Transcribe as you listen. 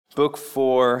Book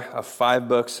 4 of 5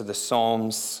 books of the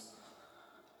Psalms,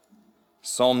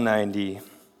 Psalm 90,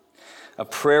 a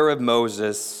prayer of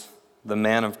Moses, the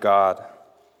man of God.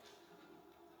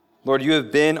 Lord, you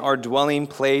have been our dwelling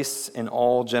place in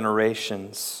all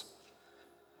generations.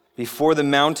 Before the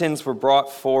mountains were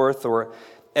brought forth, or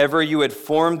ever you had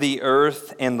formed the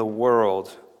earth and the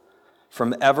world,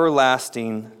 from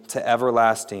everlasting to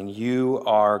everlasting, you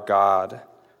are God.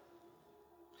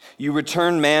 You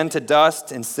return man to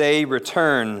dust and say,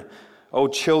 "Return, O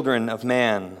children of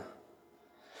man."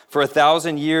 For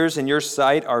 1,000 years in your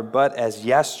sight are but as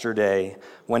yesterday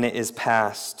when it is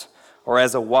past, or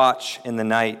as a watch in the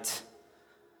night.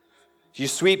 You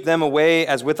sweep them away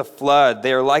as with a flood.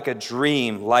 They are like a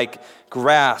dream, like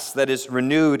grass that is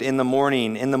renewed in the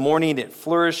morning. In the morning it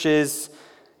flourishes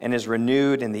and is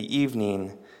renewed. In the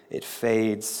evening it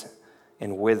fades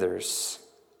and withers.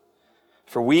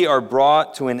 For we are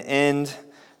brought to an end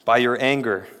by your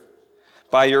anger.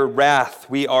 By your wrath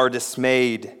we are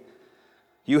dismayed.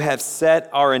 You have set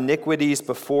our iniquities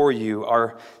before you,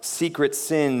 our secret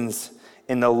sins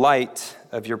in the light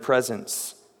of your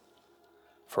presence.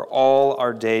 For all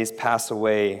our days pass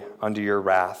away under your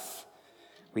wrath.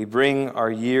 We bring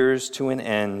our years to an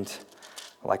end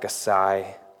like a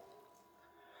sigh.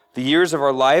 The years of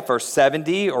our life are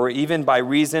 70, or even by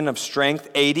reason of strength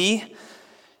 80,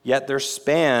 yet their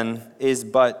span is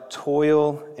but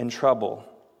toil and trouble.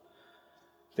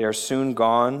 They are soon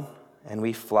gone, and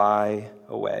we fly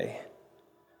away.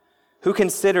 Who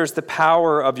considers the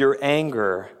power of your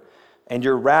anger and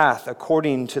your wrath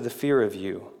according to the fear of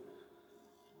you?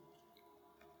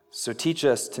 So teach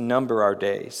us to number our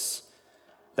days,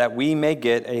 that we may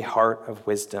get a heart of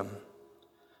wisdom.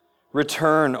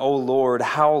 Return, O Lord,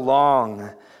 how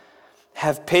long?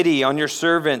 Have pity on your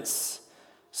servants.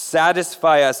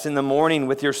 Satisfy us in the morning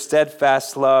with your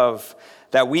steadfast love,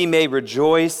 that we may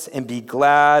rejoice and be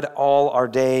glad all our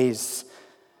days.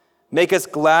 Make us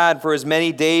glad for as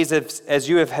many days as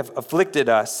you have afflicted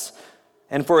us,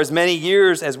 and for as many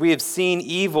years as we have seen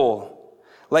evil.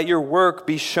 Let your work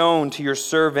be shown to your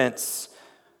servants,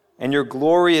 and your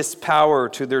glorious power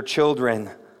to their children.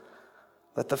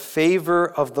 Let the favor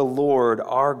of the Lord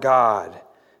our God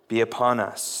be upon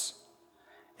us,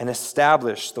 and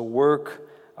establish the work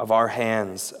of our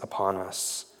hands upon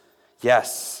us.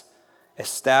 Yes,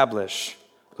 establish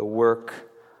the work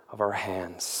of our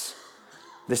hands.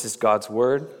 This is God's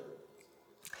word.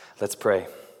 Let's pray.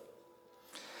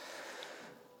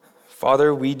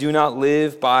 Father, we do not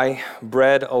live by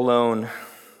bread alone,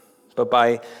 but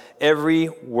by every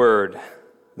word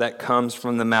that comes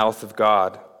from the mouth of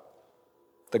God.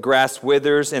 The grass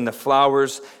withers and the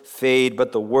flowers fade,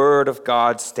 but the word of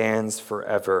God stands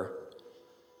forever.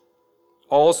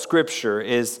 All scripture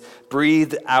is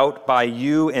breathed out by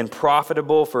you and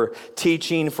profitable for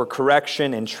teaching, for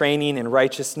correction, and training in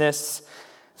righteousness,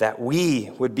 that we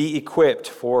would be equipped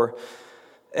for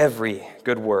every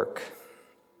good work.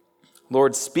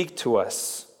 Lord, speak to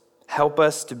us. Help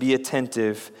us to be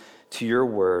attentive to your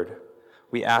word.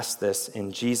 We ask this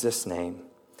in Jesus' name.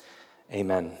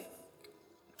 Amen.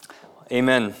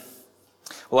 Amen.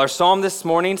 Well, our psalm this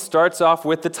morning starts off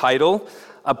with the title,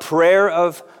 A Prayer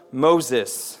of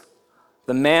Moses,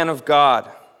 the man of God.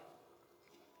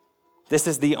 This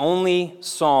is the only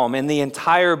psalm in the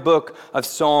entire book of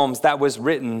Psalms that was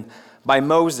written by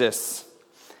Moses,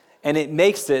 and it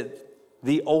makes it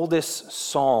the oldest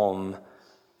psalm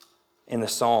in the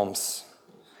Psalms.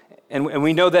 And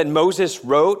we know that Moses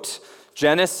wrote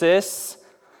Genesis,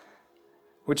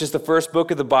 which is the first book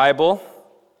of the Bible.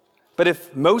 But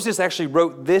if Moses actually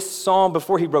wrote this psalm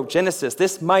before he wrote Genesis,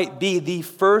 this might be the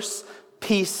first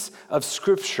piece of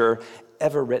scripture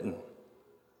ever written.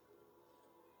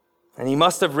 And he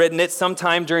must have written it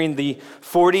sometime during the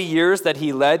 40 years that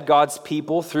he led God's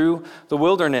people through the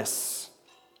wilderness.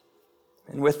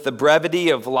 And with the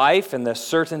brevity of life and the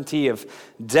certainty of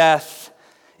death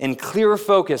in clearer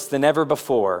focus than ever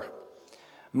before,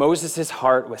 Moses'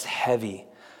 heart was heavy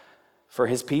for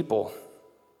his people,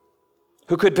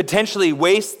 who could potentially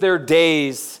waste their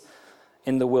days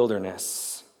in the wilderness.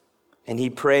 And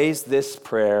he prays this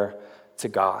prayer to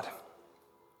God.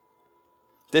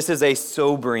 This is a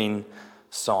sobering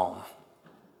psalm.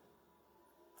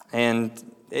 And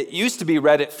it used to be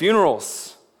read at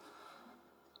funerals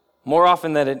more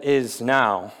often than it is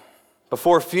now.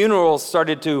 Before funerals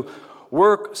started to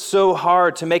work so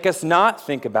hard to make us not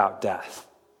think about death.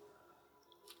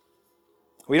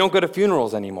 We don't go to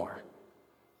funerals anymore.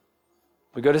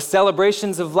 We go to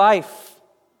celebrations of life.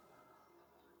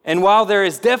 And while there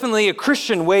is definitely a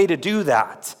Christian way to do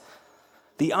that,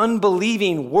 the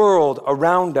unbelieving world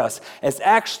around us is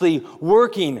actually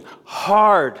working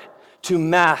hard to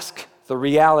mask the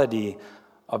reality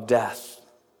of death.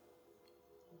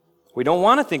 We don't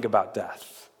want to think about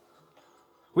death.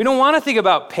 We don't want to think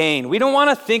about pain. We don't want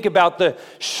to think about the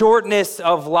shortness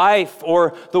of life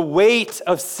or the weight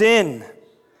of sin.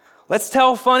 Let's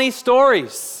tell funny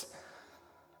stories.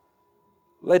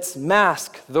 Let's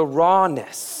mask the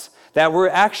rawness that we're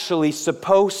actually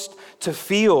supposed to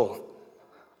feel.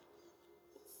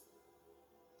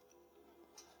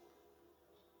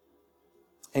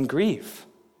 And grieve,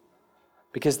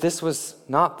 because this was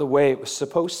not the way it was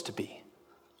supposed to be.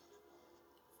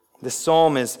 This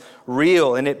psalm is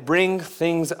real, and it brings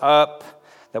things up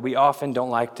that we often don't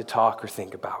like to talk or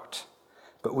think about,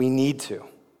 but we need to.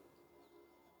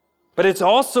 But it's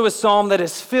also a psalm that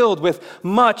is filled with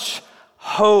much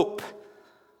hope.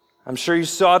 I'm sure you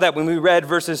saw that when we read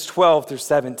verses 12 through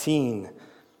 17.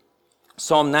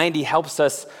 Psalm 90 helps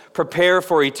us prepare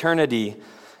for eternity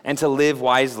and to live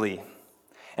wisely.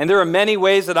 And there are many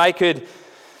ways that I could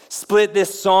split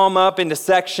this psalm up into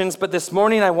sections, but this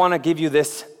morning I want to give you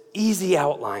this easy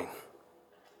outline.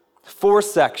 4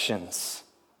 sections.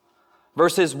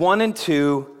 Verses 1 and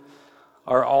 2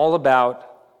 are all about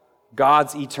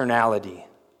God's eternality,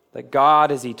 that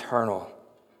God is eternal.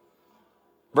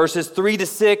 Verses 3 to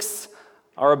 6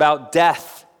 are about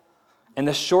death and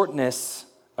the shortness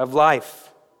of life.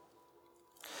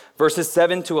 Verses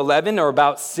 7 to 11 are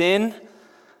about sin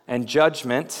and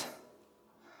judgment.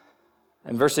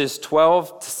 And verses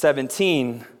 12 to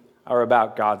 17 are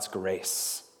about God's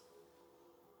grace.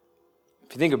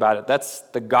 If you think about it, that's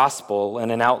the gospel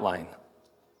in an outline.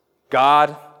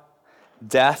 God,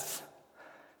 death,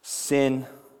 sin,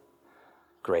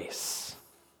 grace.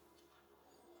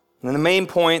 And the main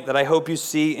point that I hope you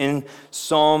see in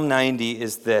Psalm 90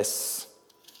 is this.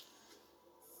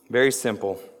 Very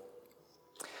simple.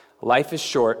 Life is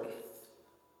short,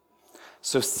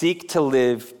 so seek to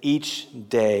live each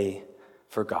day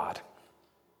for God.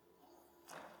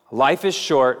 Life is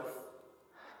short,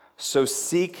 so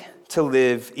seek to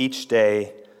live each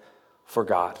day for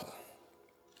God.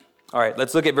 All right,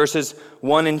 let's look at verses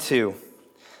 1 and 2.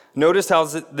 Notice how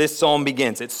this psalm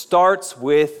begins. It starts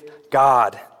with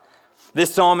God.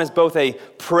 This psalm is both a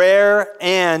prayer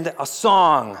and a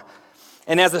song.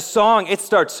 And as a song, it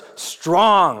starts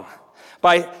strong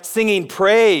by singing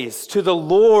praise to the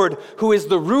Lord who is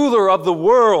the ruler of the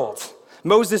world.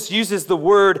 Moses uses the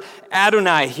word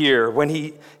Adonai here when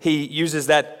he uses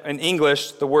that in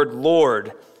English, the word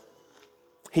Lord.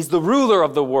 He's the ruler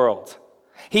of the world.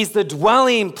 He's the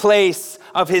dwelling place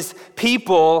of his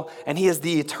people, and he is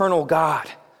the eternal God.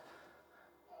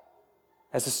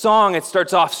 As a song, it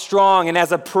starts off strong, and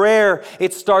as a prayer,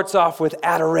 it starts off with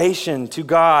adoration to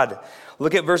God.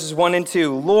 Look at verses 1 and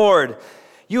 2. Lord,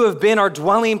 you have been our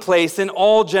dwelling place in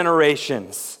all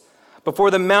generations.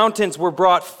 Before the mountains were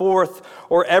brought forth,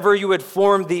 or ever you had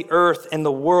formed the earth and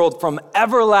the world, from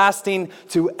everlasting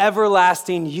to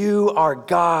everlasting, you are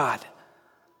God.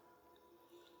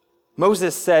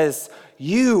 Moses says,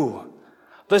 you,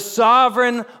 the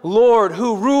sovereign Lord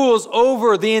who rules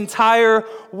over the entire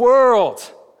world,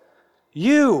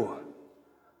 you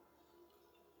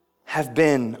have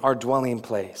been our dwelling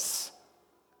place.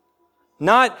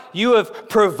 Not you have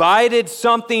provided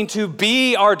something to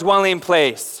be our dwelling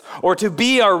place or to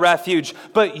be our refuge,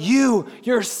 but you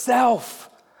yourself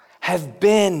have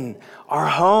been our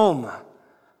home,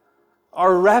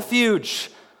 our refuge,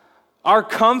 our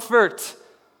comfort,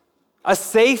 a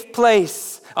safe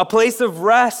place, a place of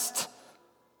rest.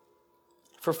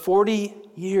 For 40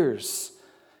 years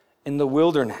in the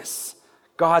wilderness,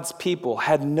 God's people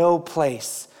had no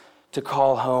place to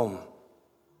call home.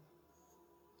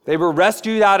 They were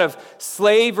rescued out of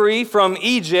slavery from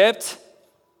Egypt,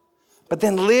 but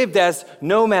then lived as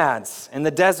nomads in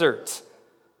the desert.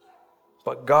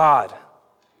 But God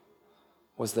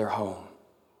was their home,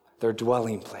 their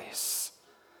dwelling place.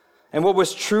 And what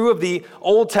was true of the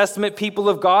Old Testament people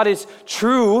of God is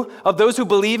true of those who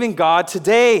believe in God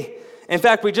today. In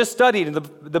fact, we just studied in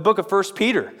the book of 1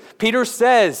 Peter. Peter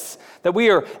says that we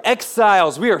are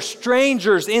exiles, we are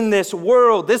strangers in this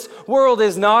world. This world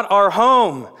is not our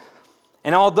home.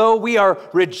 And although we are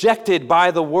rejected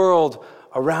by the world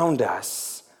around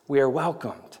us, we are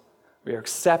welcomed, we are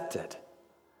accepted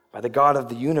by the God of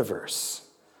the universe.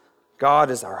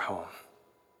 God is our home.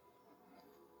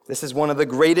 This is one of the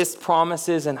greatest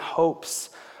promises and hopes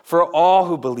for all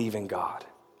who believe in God.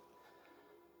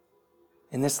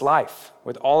 In this life,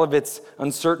 with all of its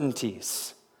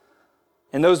uncertainties,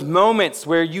 in those moments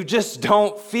where you just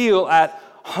don't feel at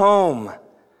home,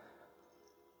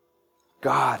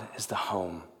 God is the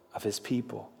home of his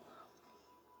people.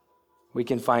 We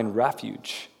can find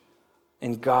refuge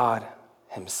in God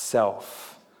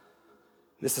himself.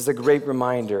 This is a great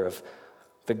reminder of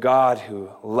the God who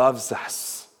loves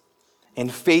us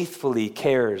and faithfully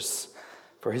cares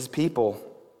for his people.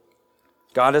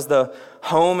 God is the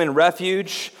home and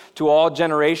refuge to all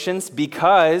generations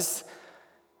because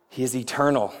he is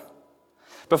eternal.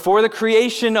 Before the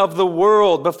creation of the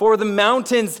world, before the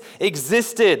mountains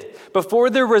existed, before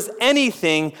there was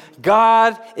anything,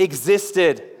 God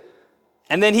existed.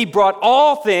 And then he brought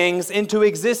all things into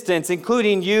existence,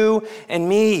 including you and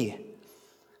me.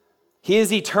 He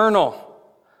is eternal,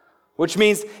 which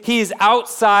means he's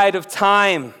outside of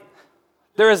time.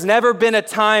 There has never been a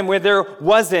time where there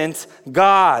wasn't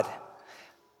God. Do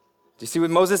you see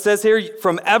what Moses says here?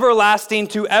 From everlasting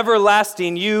to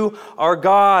everlasting, you are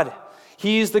God.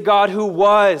 He's the God who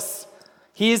was.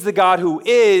 He's the God who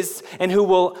is and who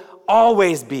will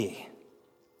always be.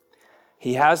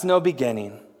 He has no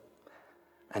beginning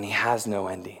and he has no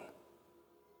ending.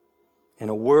 In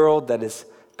a world that is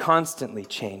constantly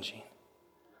changing,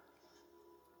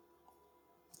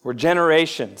 where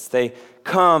generations, they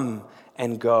come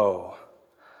and go,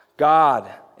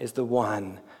 God is the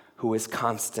one who is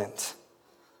constant.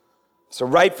 So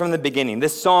right from the beginning,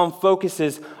 this psalm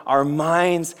focuses our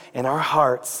minds and our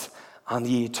hearts on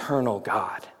the eternal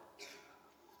God.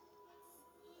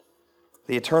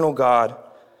 The eternal God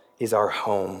is our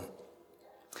home.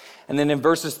 And then in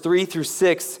verses 3 through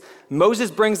 6,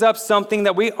 Moses brings up something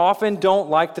that we often don't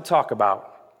like to talk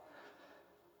about: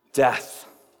 death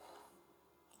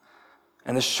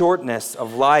and the shortness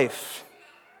of life.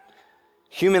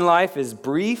 Human life is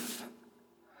brief,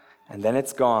 and then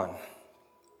it's gone.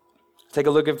 Take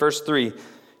a look at verse 3.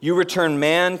 You return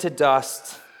man to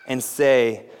dust and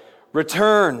say,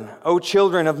 "Return, O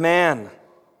children of man."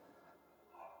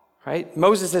 Right?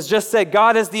 Moses has just said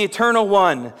God is the eternal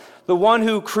one, the one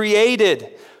who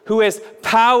created, who has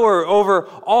power over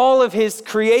all of his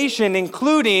creation,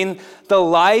 including the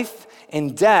life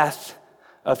and death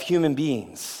of human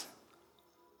beings.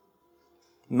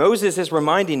 Moses is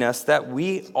reminding us that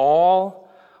we all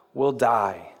will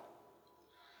die.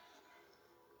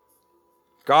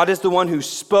 God is the one who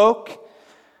spoke,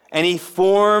 and he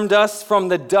formed us from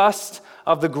the dust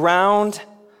of the ground,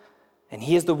 and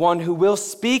he is the one who will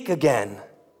speak again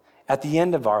at the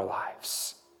end of our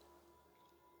lives,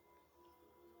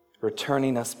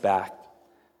 returning us back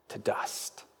to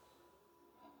dust.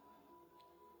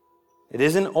 It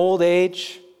isn't old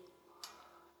age,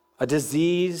 a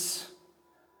disease,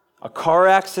 a car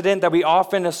accident that we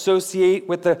often associate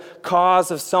with the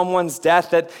cause of someone's death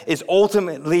that is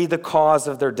ultimately the cause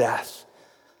of their death.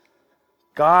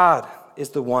 God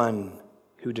is the one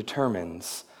who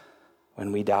determines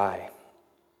when we die.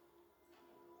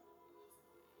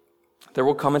 There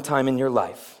will come a time in your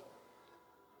life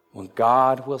when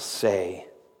God will say,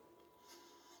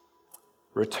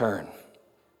 "Return,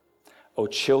 O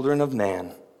children of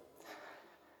man,"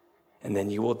 and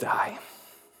then you will die.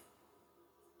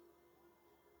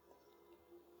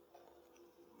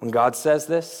 When God says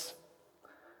this,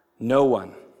 no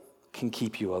one can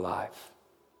keep you alive.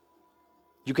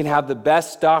 You can have the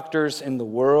best doctors in the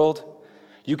world.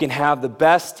 You can have the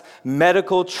best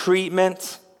medical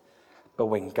treatment. But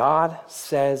when God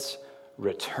says,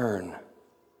 "Return,"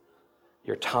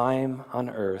 your time on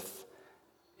earth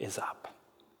is up.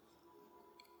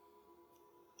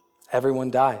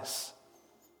 Everyone dies.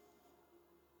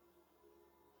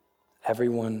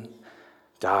 Everyone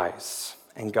dies.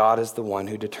 And God is the one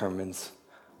who determines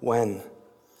when.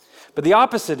 But the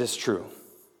opposite is true.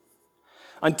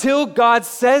 Until God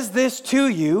says this to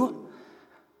you,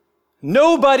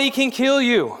 nobody can kill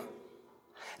you.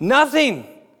 Nothing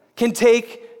can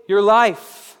take your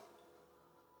life.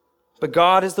 But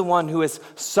God is the one who has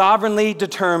sovereignly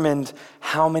determined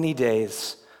how many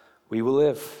days we will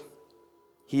live.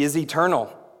 He is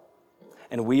eternal,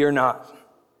 and we are not.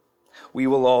 We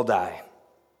will all die.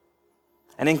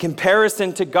 And in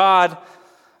comparison to God,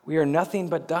 we are nothing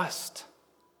but dust.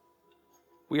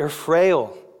 We are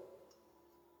frail.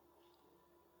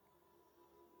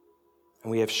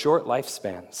 And we have short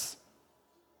lifespans.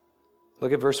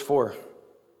 Look at verse 4.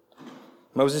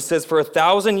 Moses says, "For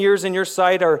 1,000 years in your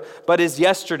sight are but as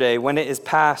yesterday when it is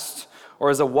past,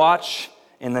 or as a watch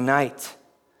in the night."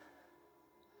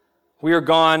 We are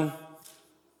gone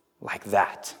like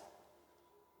that.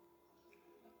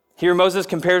 Here Moses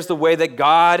compares the way that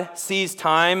God sees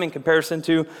time in comparison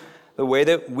to the way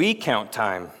that we count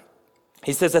time.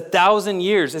 He says 1,000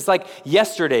 years, it's like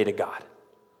yesterday to God.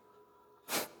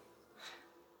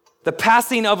 The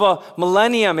passing of a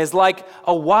millennium is like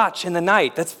a watch in the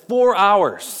night. That's 4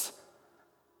 hours.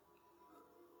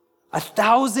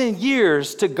 1,000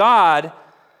 years to God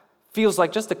feels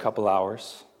like just a couple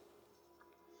hours.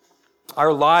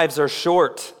 Our lives are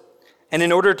short. And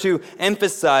in order to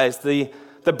emphasize the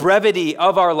brevity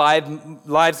of our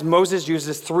lives, Moses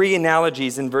uses 3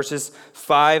 analogies in verses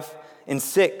 5 and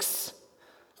 6.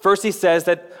 First, he says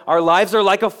that our lives are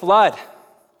like a flood.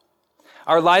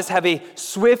 Our lives have a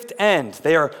swift end.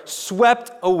 They are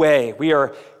swept away. We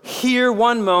are here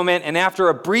one moment, and after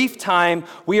a brief time,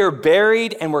 we are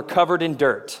buried and we're covered in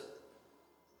dirt.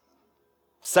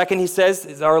 Second, he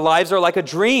says, our lives are like a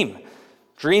dream.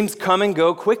 Dreams come and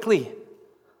go quickly.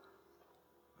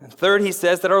 And third, he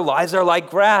says that our lives are like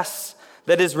grass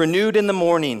that is renewed in the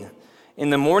morning. In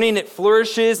the morning it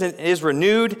flourishes and is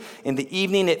renewed. In the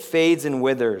evening it fades and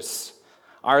withers.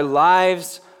 Our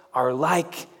lives are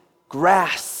like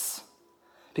grass.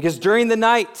 Because during the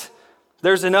night,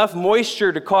 there's enough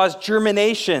moisture to cause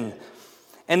germination.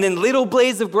 And then little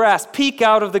blades of grass peek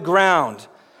out of the ground.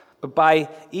 But by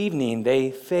evening, they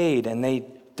fade and they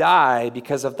die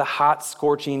because of the hot,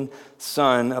 scorching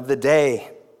sun of the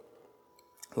day.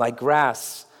 Like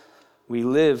grass, we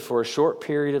live for a short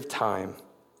period of time,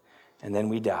 and then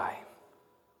we die.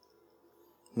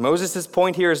 Moses'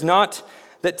 point here is not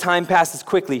that time passes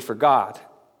quickly for God,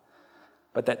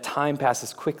 but that time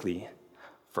passes quickly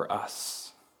for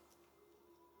us.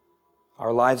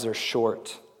 Our lives are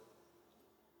short,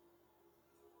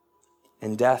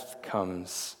 and death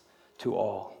comes to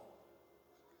all.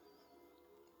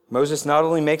 Moses not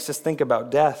only makes us think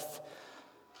about death,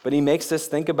 but he makes us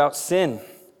think about sin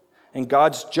and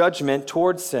God's judgment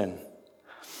towards sin.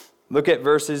 Look at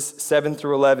verses 7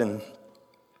 through 11.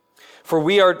 For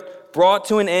we are brought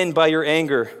to an end by your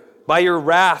anger. By your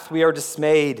wrath we are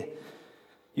dismayed.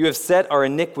 You have set our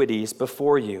iniquities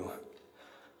before you,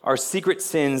 our secret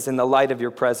sins in the light of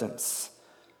your presence.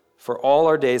 For all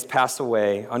our days pass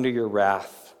away under your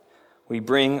wrath. We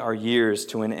bring our years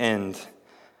to an end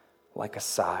like a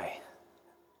sigh.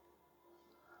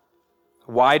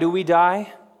 Why do we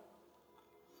die?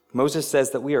 Moses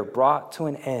says that we are brought to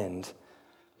an end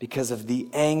because of the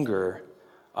anger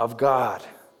of God,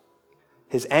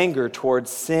 his anger towards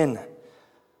sin.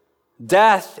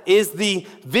 Death is the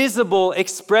visible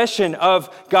expression of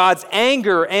God's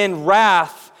anger and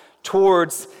wrath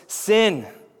towards sin.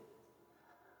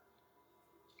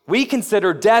 We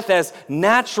consider death as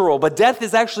natural, but death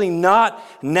is actually not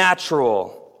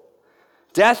natural.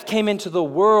 Death came into the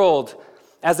world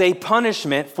as a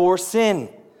punishment for sin.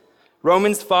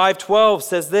 Romans 5:12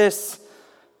 says this,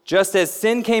 just as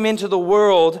sin came into the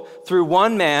world through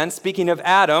one man, speaking of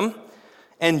Adam,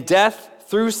 and death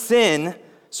through sin,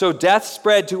 so death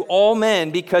spread to all men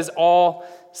because all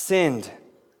sinned.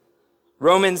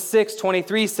 Romans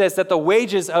 6:23 says that the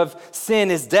wages of sin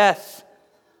is death.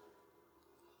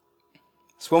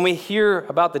 So when we hear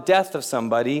about the death of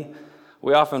somebody,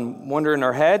 we often wonder in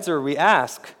our heads, or we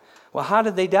ask, well, how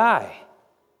did they die?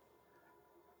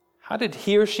 How did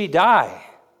he or she die?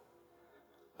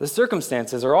 The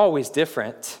circumstances are always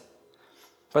different,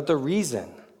 but the reason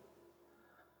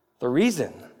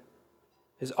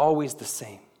is always the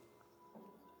same.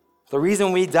 The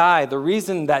reason we die, the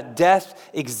reason that death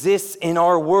exists in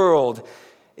our world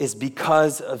is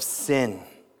because of sin.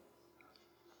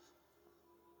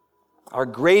 Our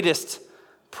greatest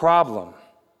problem,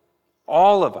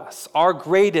 all of us, our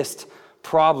greatest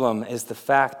problem is the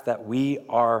fact that we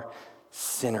are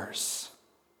sinners.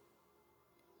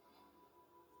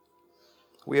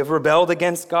 We have rebelled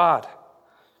against God.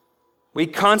 We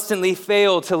constantly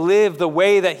fail to live the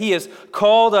way that he has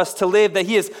called us to live, that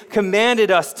he has commanded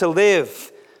us to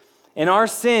live. And our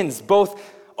sins, both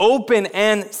open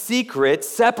and secret,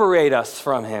 separate us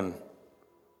from him.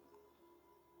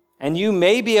 And you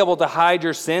may be able to hide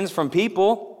your sins from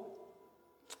people,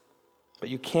 but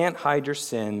you can't hide your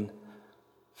sin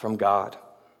from God.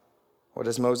 What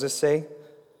does Moses say?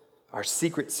 Our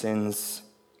secret sins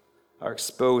are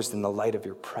exposed in the light of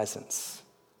your presence.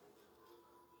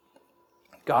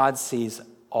 God sees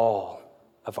all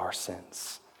of our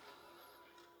sins.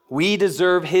 We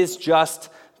deserve his just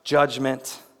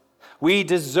judgment. We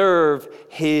deserve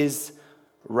his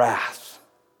wrath.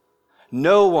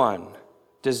 No one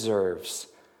deserves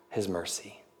his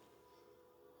mercy.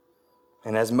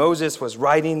 And as Moses was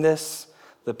writing this,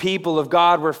 the people of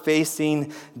God were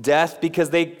facing death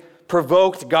because they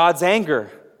provoked God's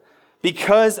anger.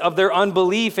 Because of their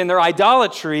unbelief and their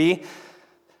idolatry,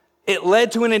 it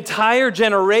led to an entire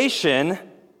generation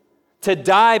to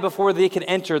die before they could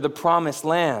enter the promised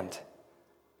land.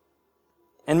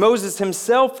 And Moses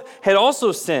himself had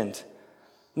also sinned,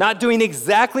 not doing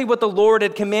exactly what the Lord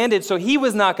had commanded, so he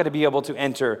was not going to be able to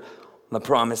enter the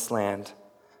promised land.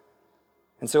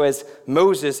 And so as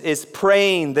Moses is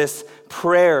praying this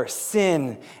prayer,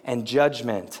 sin and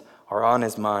judgment are on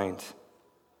his mind.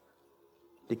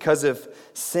 Because of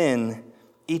sin,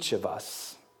 each of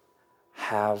us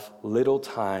have little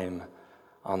time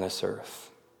on this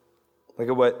earth. Look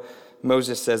at what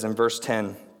Moses says in verse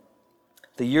 10.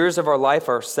 The years of our life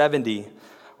are 70,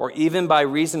 or even by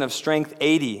reason of strength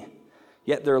 80,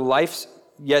 yet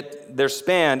their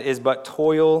span is but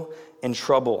toil and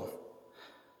trouble.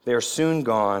 They are soon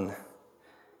gone,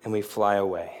 and we fly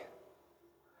away.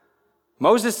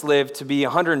 Moses lived to be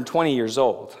 120 years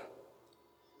old.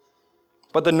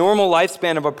 But the normal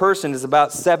lifespan of a person is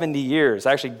about 70 years.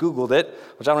 I actually Googled it,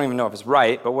 which I don't even know if it's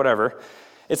right, but whatever.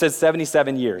 It says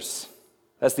 77 years.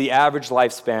 That's the average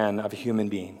lifespan of a human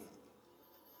being.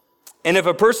 And if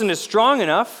a person is strong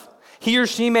enough, he or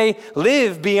she may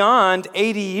live beyond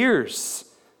 80 years.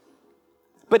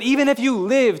 But even if you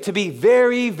live to be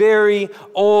very, very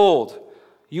old,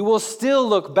 you will still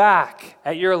look back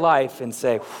at your life and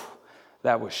say,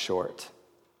 that was short.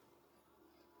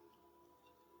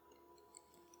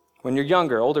 When you're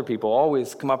younger, older people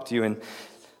always come up to you and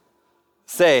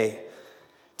say,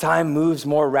 time moves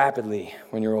more rapidly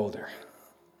when you're older.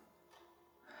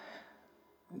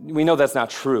 We know that's not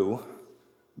true,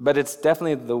 but it's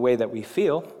definitely the way that we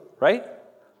feel, right?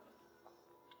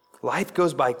 Life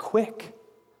goes by quick.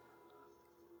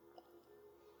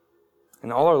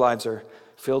 And all our lives are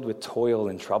filled with toil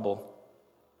and trouble.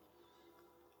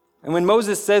 And when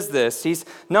Moses says this, he's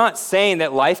not saying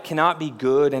that life cannot be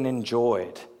good and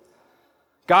enjoyed.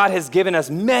 God has given us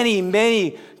many,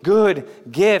 many good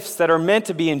gifts that are meant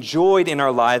to be enjoyed in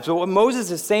our lives. But what Moses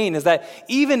is saying is that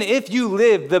even if you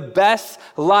live the best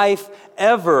life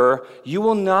ever, you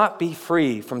will not be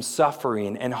free from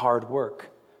suffering and hard work.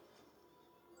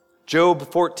 Job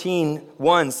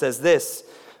 14:1 says this,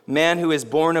 man who is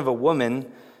born of a woman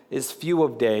is few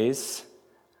of days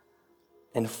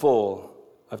and full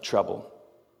of trouble.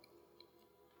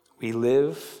 We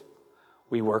live,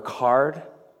 we work hard,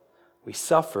 we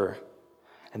suffer,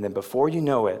 and then before you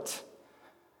know it,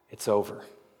 it's over.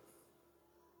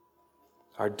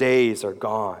 Our days are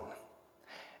gone,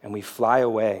 and we fly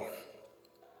away.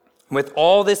 With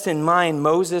all this in mind,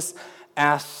 Moses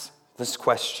asks this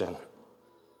question.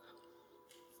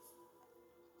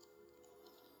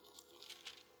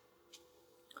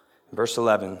 Verse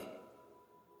 11.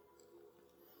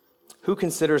 Who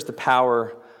considers the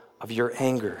power of your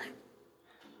anger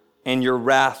and your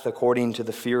wrath according to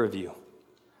the fear of you?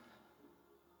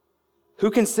 Who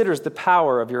considers the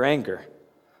power of your anger?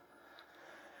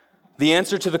 The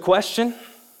answer to the question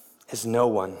is no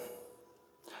one.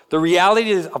 The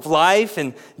realities of life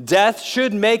and death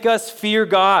should make us fear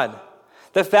God.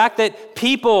 The fact that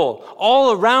people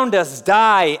all around us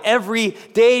die every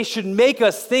day should make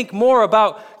us think more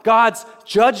about God's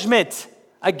judgment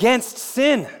against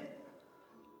sin.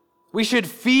 We should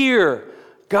fear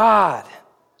God,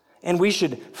 and we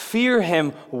should fear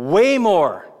Him way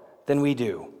more than we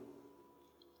do.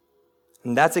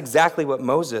 And that's exactly what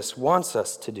Moses wants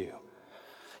us to do.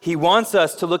 He wants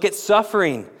us to look at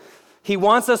suffering. He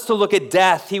wants us to look at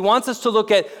death. He wants us to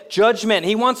look at judgment.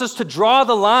 He wants us to draw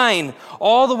the line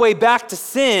all the way back to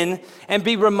sin and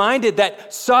be reminded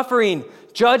that suffering,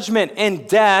 judgment, and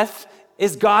death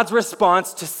is God's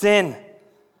response to sin.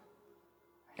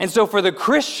 And so for the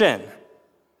Christian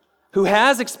who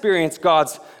has experienced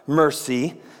God's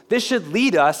mercy, this should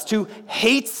lead us to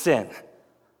hate sin.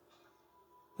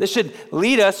 This should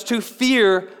lead us to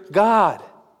fear God.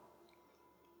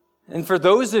 And for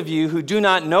those of you who do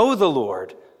not know the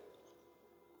Lord,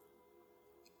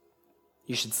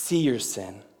 you should see your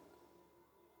sin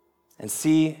and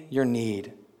see your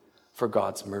need for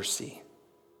God's mercy.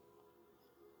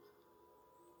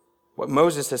 What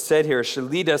Moses has said here should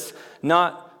lead us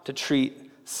not to treat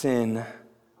sin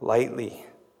lightly,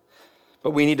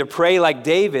 but we need to pray like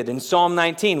David in Psalm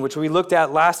 19, which we looked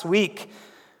at last week.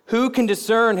 Who can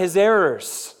discern his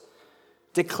errors?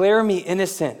 Declare me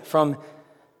innocent from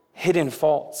hidden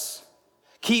faults.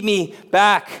 Keep me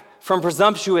back from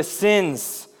presumptuous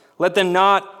sins. Let them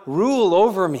not rule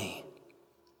over me.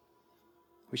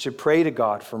 We should pray to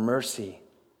God for mercy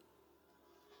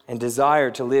and desire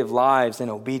to live lives in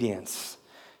obedience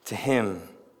to Him.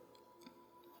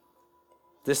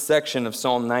 This section of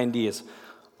Psalm 90 is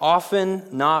often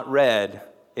not read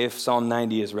if Psalm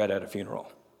 90 is read at a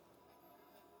funeral,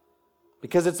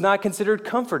 because it's not considered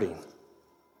comforting.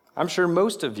 I'm sure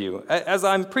most of you, as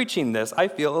I'm preaching this, I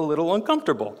feel a little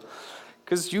uncomfortable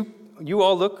because you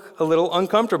all look a little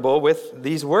uncomfortable with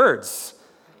these words.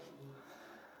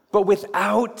 But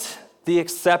without the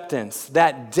acceptance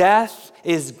that death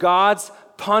is God's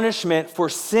punishment for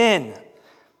sin,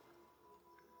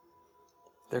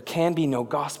 there can be no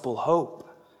gospel hope.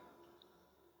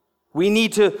 We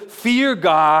need to fear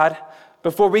God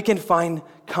before we can find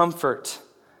comfort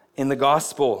in the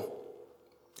gospel.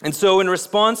 And so in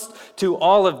response to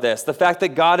all of this, the fact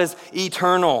that God is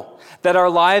eternal, that our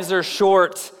lives are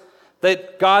short,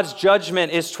 that God's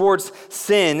judgment is towards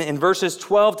sin, in verses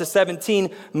 12 to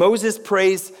 17, Moses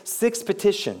prays 6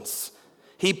 petitions.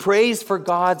 He prays for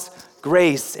God's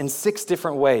grace in 6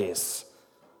 different ways.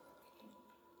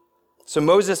 So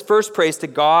Moses first prays to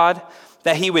God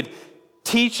that he would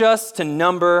teach us to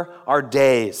number our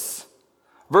days.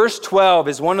 Verse 12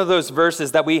 is one of those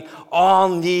verses that we all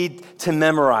need to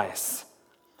memorize.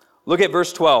 Look at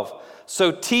verse 12.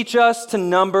 So teach us to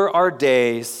number our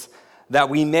days that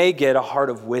we may get a heart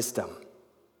of wisdom.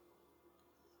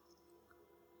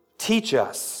 Teach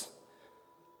us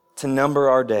to number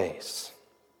our days.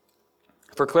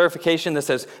 For clarification, this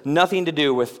has nothing to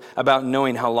do with about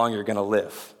knowing how long you're going to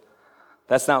live.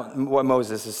 That's not what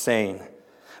Moses is saying.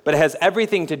 But it has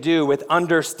everything to do with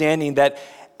understanding that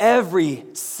every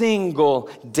single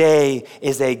day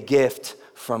is a gift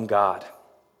from God.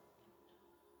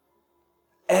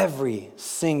 Every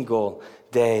single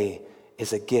day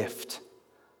is a gift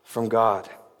from God.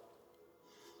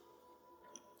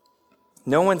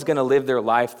 No one's going to live their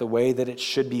life the way that it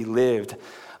should be lived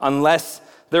unless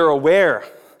they're aware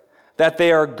that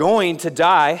they are going to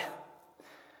die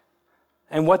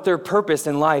and what their purpose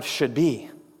in life should be.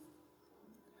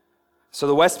 So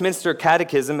the Westminster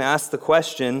Catechism asks the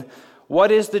question,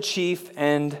 what is the chief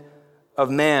end of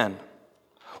man?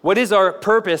 What is our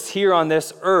purpose here on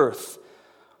this earth?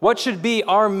 What should be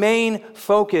our main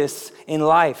focus in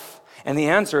life? And the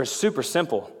answer is super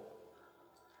simple.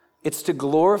 It's to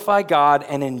glorify God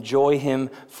and enjoy Him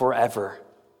forever.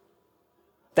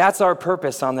 That's our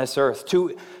purpose on this earth,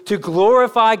 to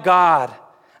glorify God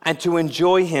and to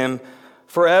enjoy Him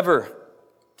forever.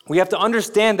 We have to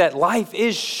understand that life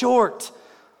is short.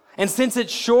 And since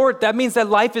it's short, that means that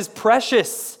life is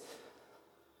precious.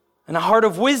 And a heart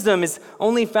of wisdom is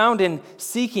only found in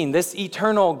seeking this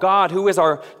eternal God who is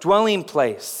our dwelling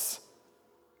place.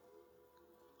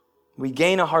 We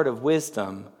gain a heart of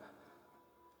wisdom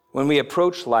when we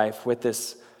approach life with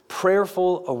this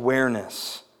prayerful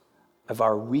awareness of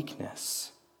our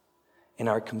weakness and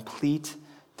our complete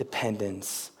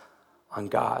dependence on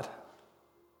God.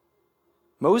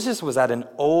 Moses was at an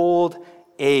old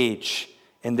age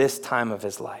in this time of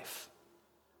his life.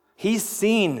 He's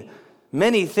seen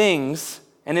many things,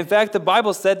 and in fact, the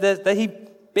Bible said that he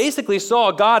basically saw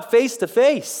God face to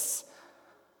face.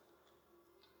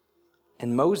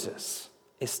 And Moses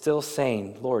is still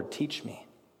saying, Lord, teach me.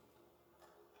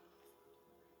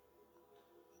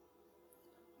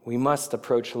 We must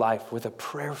approach life with a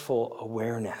prayerful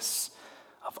awareness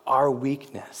of our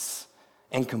weakness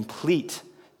and complete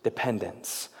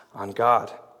dependence on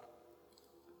God.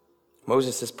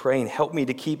 Moses is praying, help me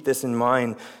to keep this in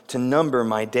mind, to number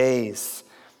my days.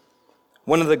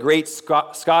 One of the great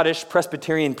Scottish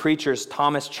Presbyterian preachers,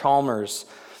 Thomas Chalmers,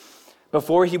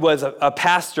 before he was a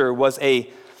pastor, was a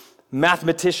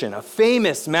mathematician, a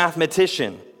famous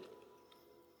mathematician.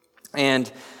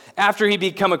 And after he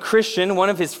became a Christian, one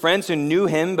of his friends who knew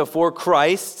him before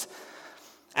Christ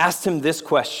asked him this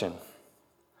question: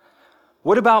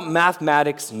 what about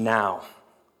mathematics now?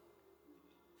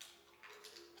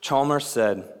 Chalmers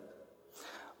said,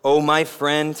 "Oh, my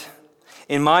friend,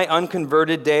 in my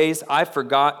unconverted days, I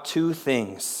forgot 2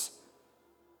 things: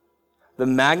 the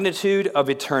magnitude of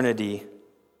eternity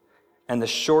and the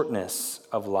shortness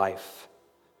of life.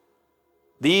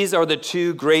 These are the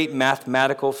 2 great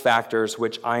mathematical factors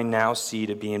which I now see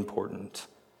to be important.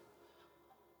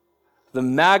 The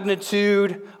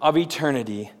magnitude of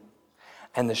eternity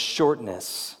and the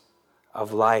shortness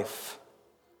of life."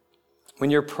 When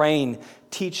you're praying,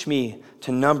 teach me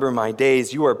to number my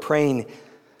days, you are praying,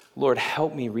 Lord,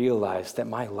 help me realize that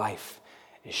my life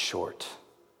is short.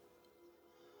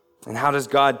 And how does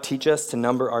God teach us to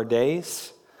number our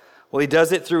days? Well, He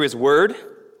does it through His Word.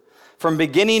 From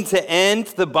beginning to end,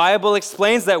 the Bible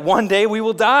explains that one day we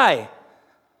will die.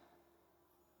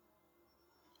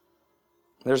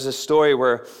 There's a story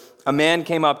where a man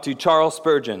came up to Charles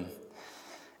Spurgeon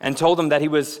and told him that he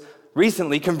was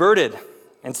recently converted.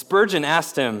 And Spurgeon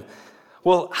asked him,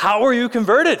 well, how were you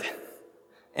converted?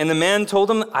 And the man told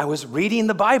him, I was reading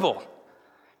the Bible.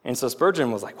 And so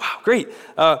Spurgeon was like, wow, great.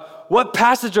 What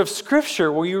passage of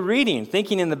Scripture were you reading?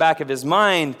 Thinking in the back of his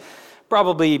mind,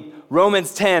 probably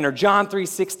Romans 10 or John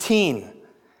 3:16.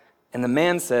 And the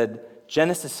man said,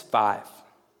 Genesis 5.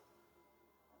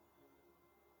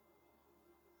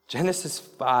 Genesis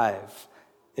 5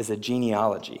 is a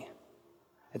genealogy.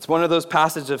 It's one of those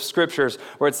passages of scriptures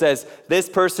where it says, this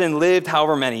person lived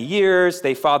however many years,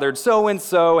 they fathered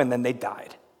so-and-so, and then they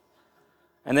died.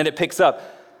 And then it picks up,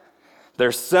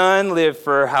 their son lived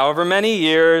for however many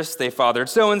years, they fathered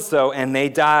so-and-so, and they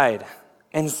died.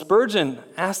 And Spurgeon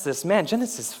asked this man,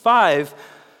 Genesis 5,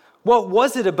 what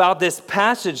was it about this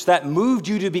passage that moved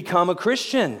you to become a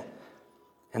Christian?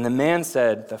 And the man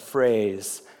said the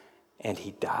phrase, and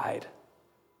he died.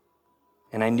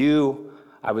 And I knew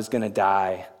I was going to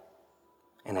die,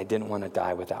 and I didn't want to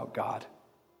die without God.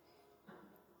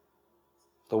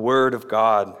 The Word of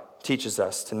God teaches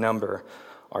us to number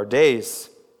our days,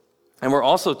 and we're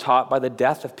also taught by the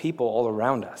death of people all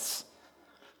around us.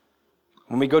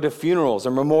 When we go to funerals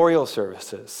or memorial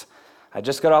services, I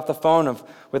just got off the phone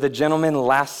with a gentleman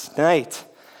last night.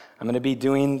 I'm going to be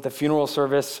doing the funeral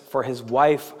service for his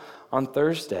wife on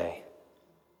Thursday.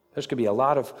 There's going to be a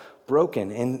lot of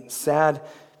broken and sad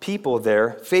people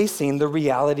there facing the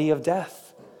reality of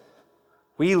death.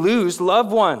 We lose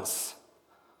loved ones,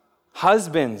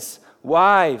 husbands,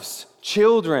 wives,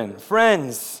 children,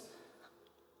 friends.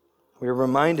 We're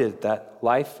reminded that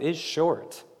life is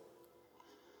short.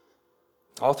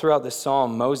 All throughout this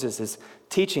psalm, Moses is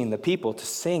teaching the people to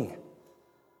sing.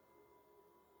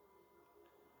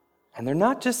 And they're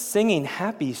not just singing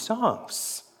happy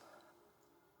songs.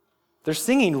 They're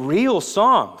singing real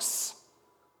songs.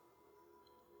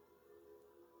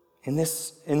 In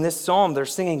this psalm, they're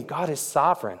singing God is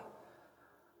sovereign.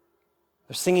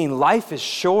 They're singing life is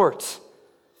short.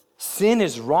 Sin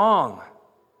is wrong.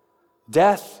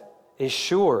 Death is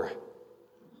sure.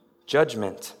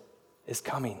 Judgment is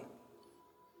coming.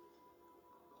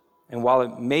 And while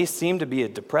it may seem to be a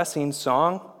depressing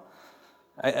song,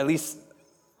 at least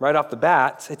right off the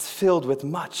bat, it's filled with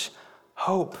much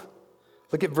hope.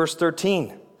 Look at verse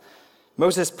 13.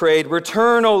 Moses prayed,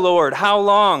 "Return, O Lord, how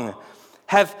long?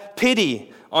 Have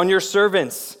pity on your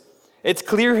servants." It's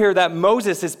clear here that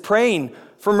Moses is praying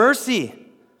for mercy.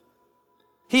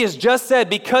 He has just said,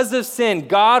 because of sin,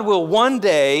 God will one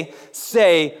day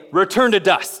say, return to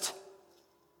dust.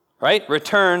 Right?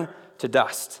 Return to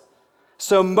dust.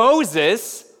 So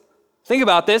Moses, think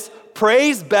about this,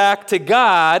 prays back to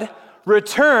God,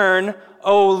 return,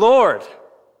 O Lord.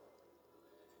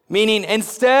 Meaning,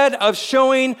 instead of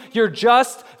showing your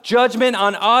just judgment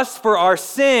on us for our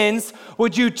sins,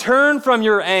 would you turn from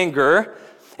your anger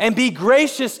and be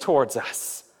gracious towards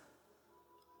us?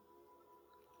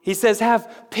 He says,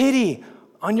 have pity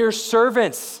on your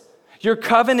servants, your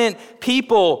covenant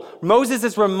people. Moses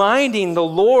is reminding the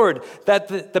Lord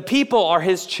that the people are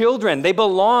his children. They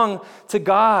belong to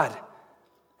God.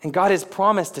 And God has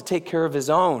promised to take care of his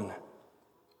own.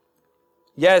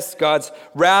 Yes, God's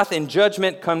wrath and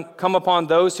judgment come upon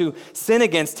those who sin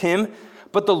against him,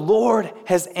 but the Lord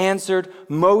has answered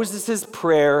Moses'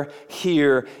 prayer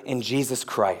here in Jesus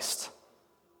Christ,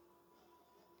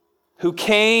 who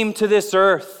came to this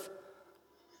earth,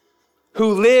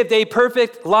 who lived a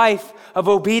perfect life of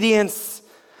obedience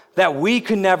that we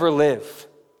could never live,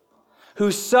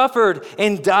 who suffered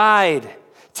and died,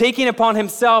 taking upon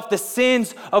himself the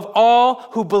sins of all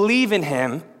who believe in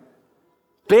him,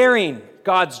 bearing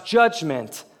God's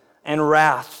judgment and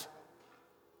wrath.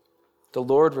 The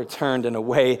Lord returned in a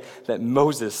way that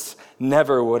Moses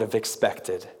never would have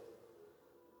expected.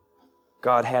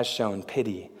 God has shown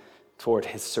pity toward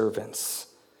his servants.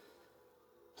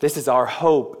 This is our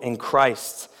hope in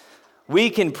Christ.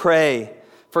 We can pray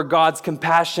for God's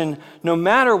compassion no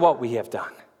matter what we have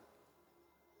done.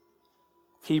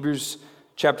 Hebrews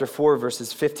chapter 4,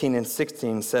 verses 15 and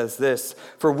 16 says this,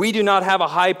 "For we do not have a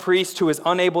high priest who is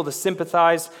unable to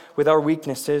sympathize with our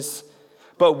weaknesses,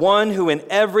 but one who in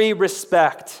every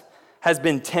respect has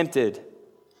been tempted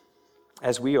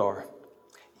as we are,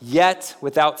 yet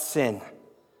without sin.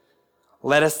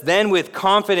 Let us then with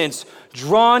confidence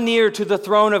draw near to the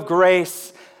throne of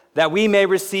grace, that we may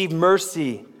receive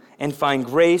mercy and find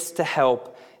grace to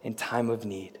help in time of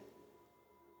need."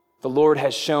 The Lord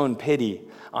has shown pity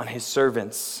on his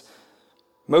servants.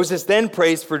 Moses then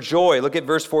prays for joy. Look at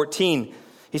verse 14.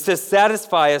 He says,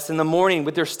 "Satisfy us in the morning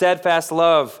with your steadfast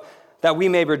love, that we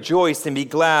may rejoice and be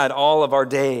glad all of our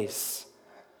days."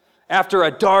 After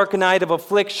a dark night of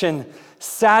affliction,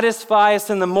 satisfy us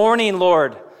in the morning,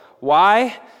 Lord.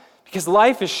 Why? Because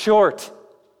life is short.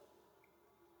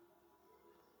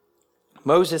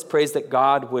 Moses prays that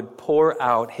God would pour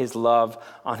out his love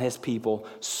on his people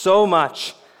so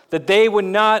much that they would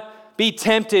not be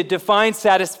tempted to find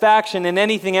satisfaction in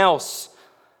anything else,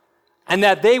 and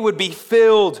that they would be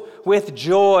filled with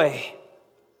joy.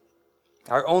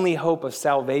 Our only hope of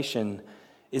salvation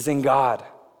is in God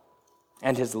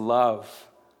and his love,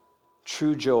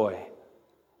 true joy,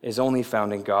 is only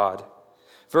found in God.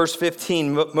 Verse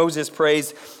 15, Moses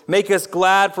prays, "Make us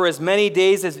glad for as many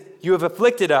days as you have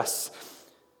afflicted us,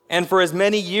 and for as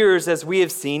many years as we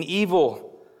have seen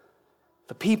evil."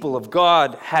 The people of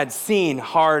God had seen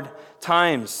hard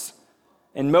times,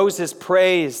 and Moses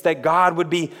prays that God would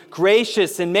be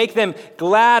gracious and make them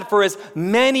glad for as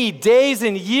many days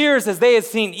and years as they had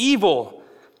seen evil,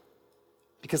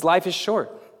 because life is short.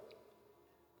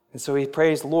 And so he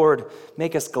prays, "Lord,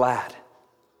 make us glad."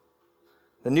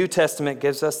 The New Testament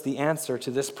gives us the answer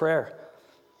to this prayer.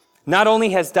 Not only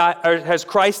has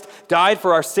Christ died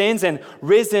for our sins and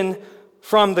risen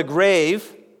from the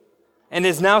grave and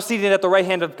is now seated at the right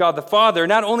hand of God the Father,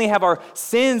 not only have our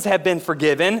sins have been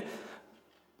forgiven,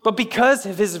 but because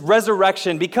of his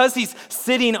resurrection, because he's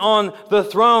sitting on the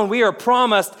throne, we are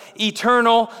promised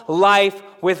eternal life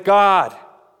with God.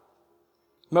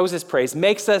 Moses prays,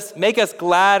 make us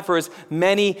glad for as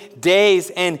many days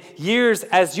and years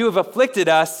as you have afflicted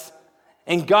us.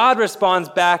 And God responds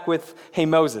back with, "Hey,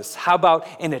 Moses, how about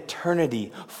an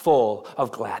eternity full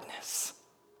of gladness?"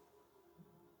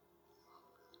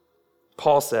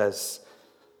 Paul says,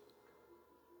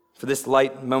 for this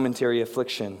light momentary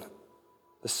affliction,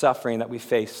 the suffering that we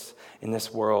face in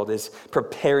this world is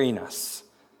preparing us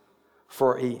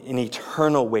for an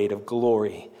eternal weight of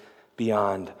glory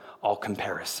beyond all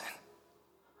comparison.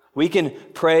 We can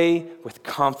pray with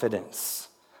confidence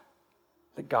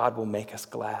that God will make us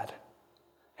glad.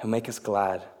 He'll make us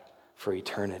glad for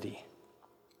eternity.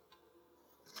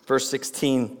 Verse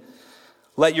 16,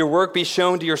 "Let your work be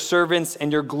shown to your servants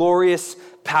and your glorious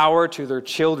power to their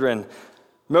children."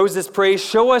 Moses prays,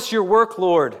 "Show us your work,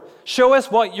 Lord. Show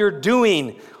us what you're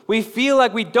doing. We feel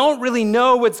like we don't really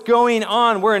know what's going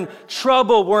on. We're in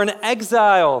trouble. We're in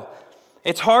exile.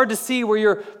 It's hard to see where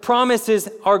your promises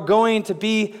are going to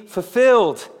be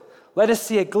fulfilled. Let us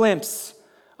see a glimpse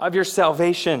of your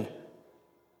salvation."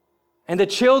 And the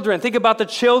children, think about the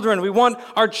children. We want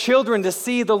our children to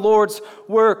see the Lord's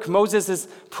work. Moses is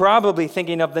probably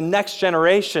thinking of the next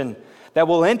generation that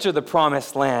will enter the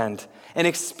promised land and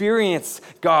experience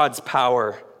God's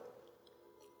power.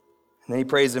 And then he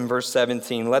prays in verse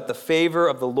 17, "Let the favor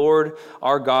of the Lord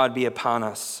our God be upon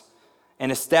us,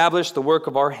 and establish the work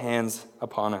of our hands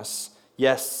upon us."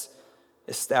 Yes,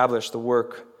 establish the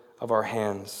work of our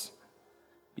hands.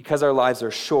 Because our lives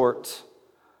are short,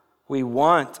 we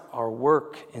want our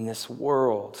work in this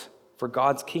world for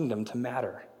God's kingdom to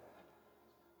matter.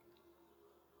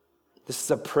 This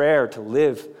is a prayer to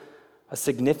live a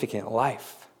significant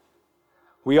life.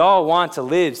 We all want to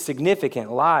live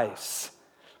significant lives.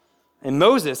 And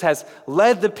Moses has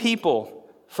led the people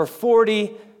for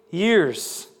 40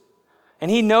 years. And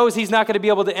he knows he's not going to be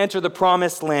able to enter the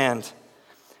promised land.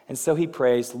 And so he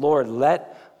prays, "Lord,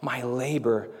 let my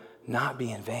labor not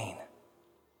be in vain."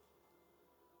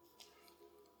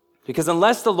 Because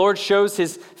unless the Lord shows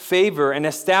his favor and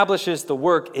establishes the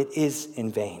work, it is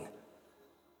in vain.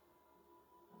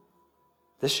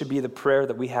 This should be the prayer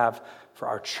that we have for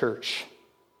our church.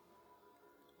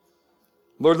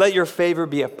 Lord, let your favor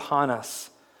be upon us.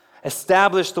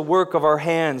 Establish the work of our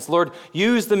hands. Lord,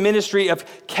 use the ministry of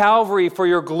Calvary for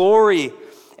your glory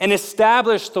and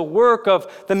establish the work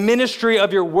of the ministry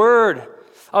of your word,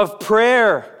 of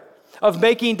prayer, of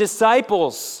making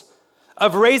disciples,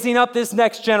 of raising up this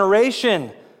next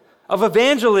generation, of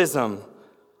evangelism.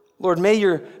 Lord, may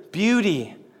your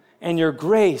beauty and your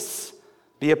grace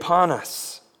be upon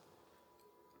us.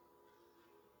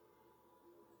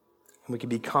 And we can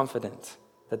be confident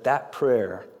that that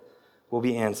prayer will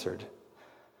be answered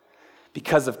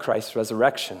because of Christ's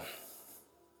resurrection.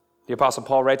 The Apostle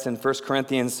Paul writes in 1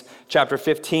 Corinthians chapter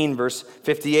 15, verse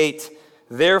 58,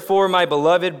 "Therefore, my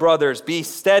beloved brothers, be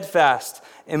steadfast,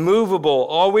 immovable,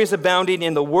 always abounding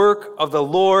in the work of the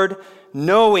Lord,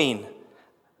 knowing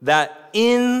that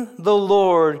in the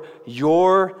Lord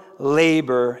your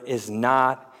labor is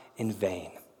not in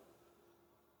vain."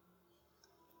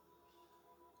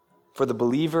 For the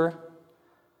believer,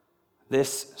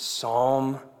 this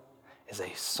psalm is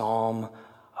a psalm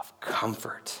of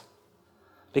comfort.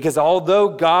 Because although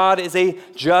God is a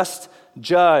just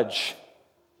judge,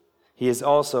 he is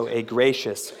also a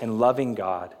gracious and loving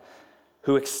God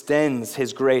who extends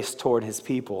his grace toward his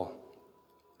people.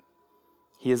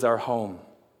 He is our home.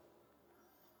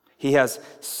 He has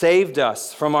saved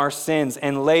us from our sins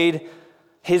and laid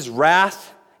his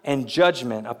wrath and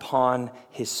judgment upon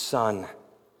his Son.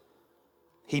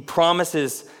 He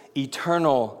promises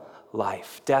eternal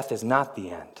life. Death is not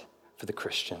the end for the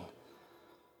Christian.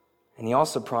 And he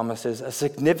also promises a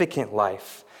significant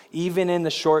life, even in the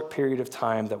short period of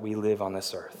time that we live on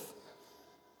this earth.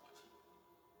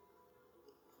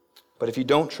 But if you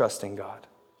don't trust in God,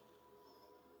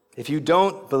 If you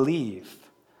don't believe,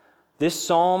 this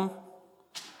psalm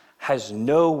has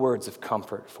no words of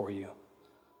comfort for you,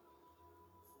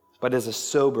 but is a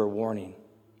sober warning.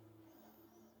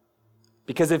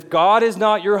 Because if God is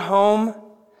not your home,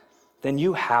 then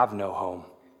you have no home.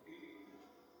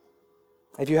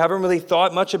 If you haven't really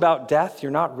thought much about death,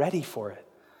 you're not ready for it.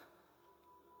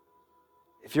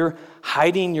 If you're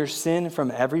hiding your sin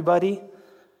from everybody,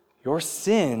 your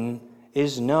sin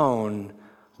is known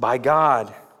by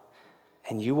God,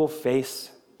 and you will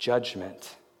face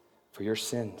judgment for your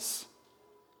sins.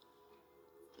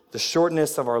 The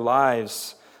shortness of our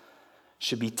lives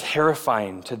should be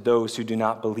terrifying to those who do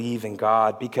not believe in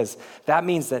God, because that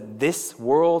means that this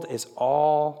world is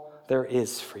all there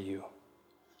is for you.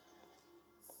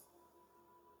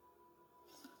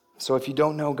 So if you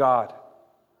don't know God,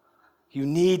 you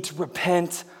need to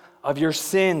repent of your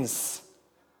sins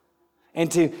and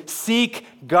to seek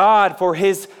God for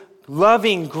his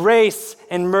loving grace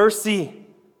and mercy.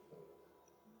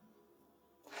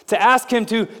 To ask him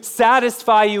to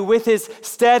satisfy you with his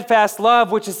steadfast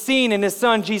love, which is seen in his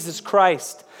Son, Jesus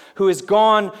Christ, who has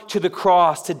gone to the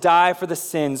cross to die for the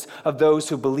sins of those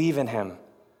who believe in him.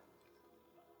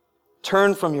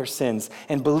 Turn from your sins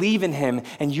and believe in him,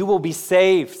 and you will be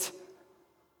saved.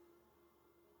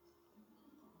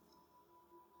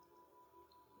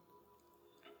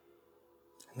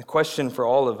 And the question for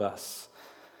all of us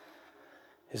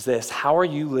is this: how are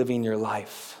you living your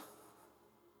life?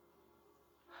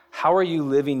 How are you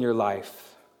living your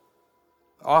life?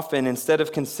 Often, instead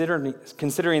of considering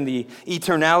the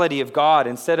eternality of God,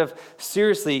 instead of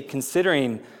seriously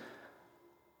considering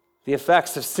the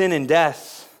effects of sin and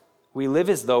death, we live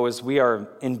as though we are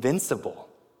invincible.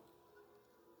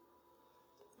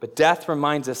 But death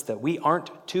reminds us that we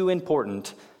aren't too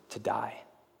important to die.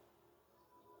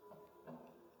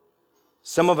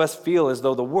 Some of us feel as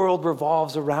though the world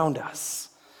revolves around us.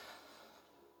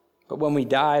 But when we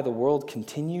die, the world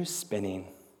continues spinning.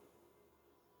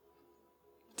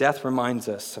 Death reminds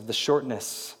us of the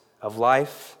shortness of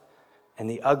life and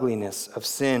the ugliness of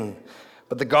sin.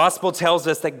 But the gospel tells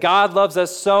us that God loves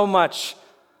us so much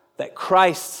that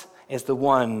Christ is the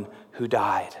one who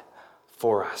died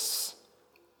for us.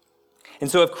 And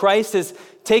so if Christ has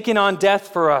taken on death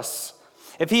for us,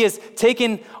 if he has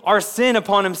taken our sin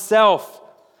upon himself,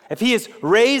 if he is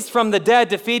raised from the dead,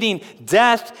 defeating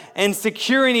death and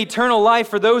securing eternal life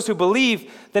for those who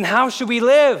believe, then how should we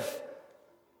live?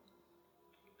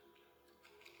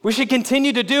 We should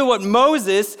continue to do what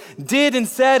Moses did and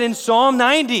said in Psalm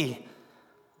 90.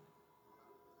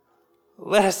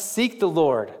 Let us seek the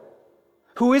Lord,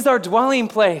 who is our dwelling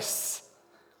place,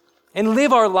 and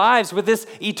live our lives with this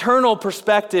eternal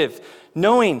perspective,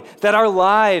 knowing that our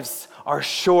lives are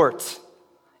short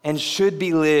and should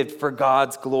be lived for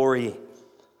God's glory.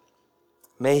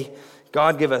 May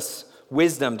God give us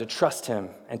wisdom to trust him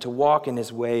and to walk in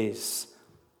his ways.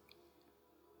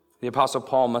 The Apostle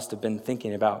Paul must have been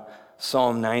thinking about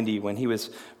Psalm 90 when he was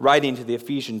writing to the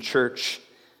Ephesian church.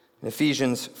 In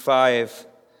Ephesians 5,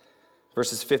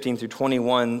 verses 15 through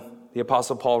 21, the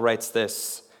Apostle Paul writes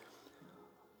this: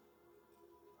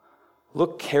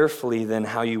 "Look carefully then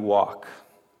how you walk,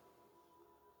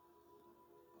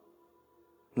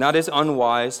 not as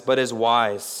unwise, but as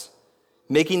wise,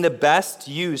 making the best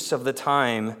use of the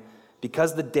time,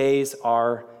 because the days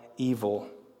are evil.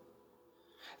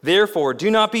 Therefore, do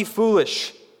not be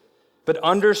foolish, but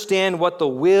understand what the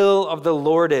will of the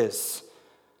Lord is.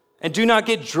 And do not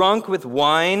get drunk with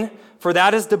wine, for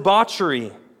that is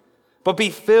debauchery, but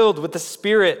be filled with the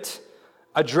Spirit,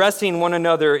 addressing one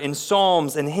another in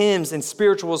psalms and hymns and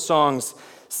spiritual songs,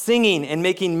 singing and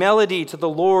making melody to the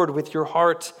Lord with your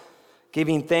heart,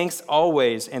 giving thanks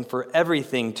always and for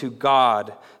everything to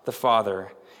God the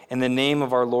Father, in the name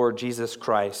of our Lord Jesus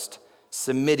Christ,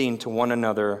 submitting to one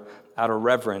another out of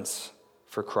reverence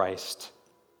for Christ."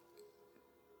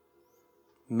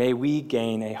 May we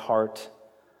gain a heart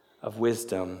of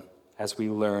wisdom as we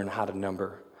learn how to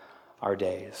number our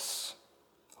days.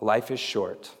 Life is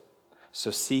short,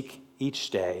 so seek each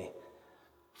day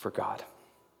for God.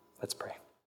 Let's pray.